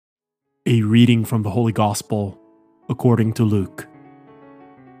A reading from the Holy Gospel according to Luke.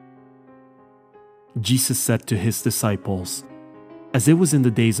 Jesus said to his disciples, "As it was in the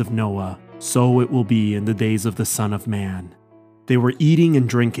days of Noah, so it will be in the days of the Son of Man. They were eating and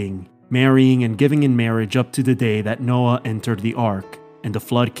drinking, marrying and giving in marriage up to the day that Noah entered the ark, and the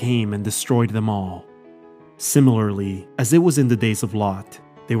flood came and destroyed them all. Similarly, as it was in the days of Lot,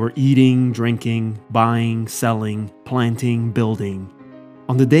 they were eating, drinking, buying, selling, planting, building.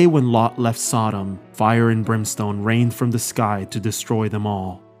 On the day when Lot left Sodom, fire and brimstone rained from the sky to destroy them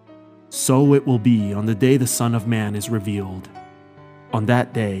all. So it will be on the day the Son of Man is revealed. On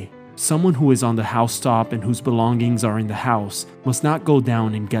that day, someone who is on the housetop and whose belongings are in the house must not go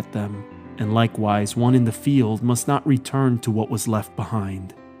down and get them, and likewise one in the field must not return to what was left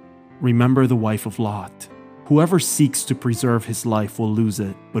behind. Remember the wife of Lot. Whoever seeks to preserve his life will lose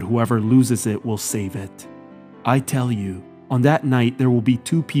it, but whoever loses it will save it. I tell you, on that night there will be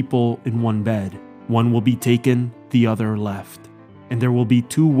two people in one bed. One will be taken, the other left. And there will be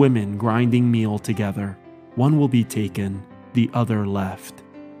two women grinding meal together. One will be taken, the other left."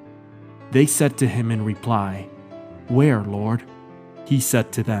 They said to him in reply, "Where, Lord?" He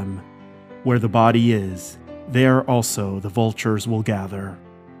said to them, "Where the body is, there also the vultures will gather."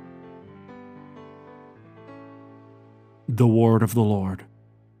 The word of the Lord.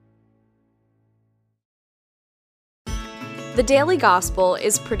 The Daily Gospel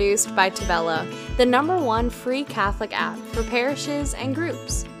is produced by Tabella, the #1 free Catholic app for parishes and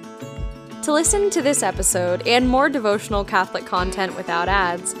groups. To listen to this episode and more devotional Catholic content without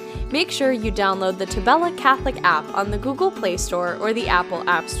ads, make sure you download the Tabella Catholic app on the Google Play Store or the Apple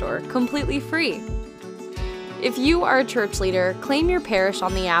App Store completely free. If you are a church leader, claim your parish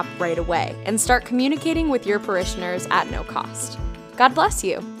on the app right away and start communicating with your parishioners at no cost. God bless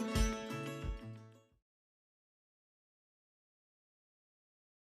you.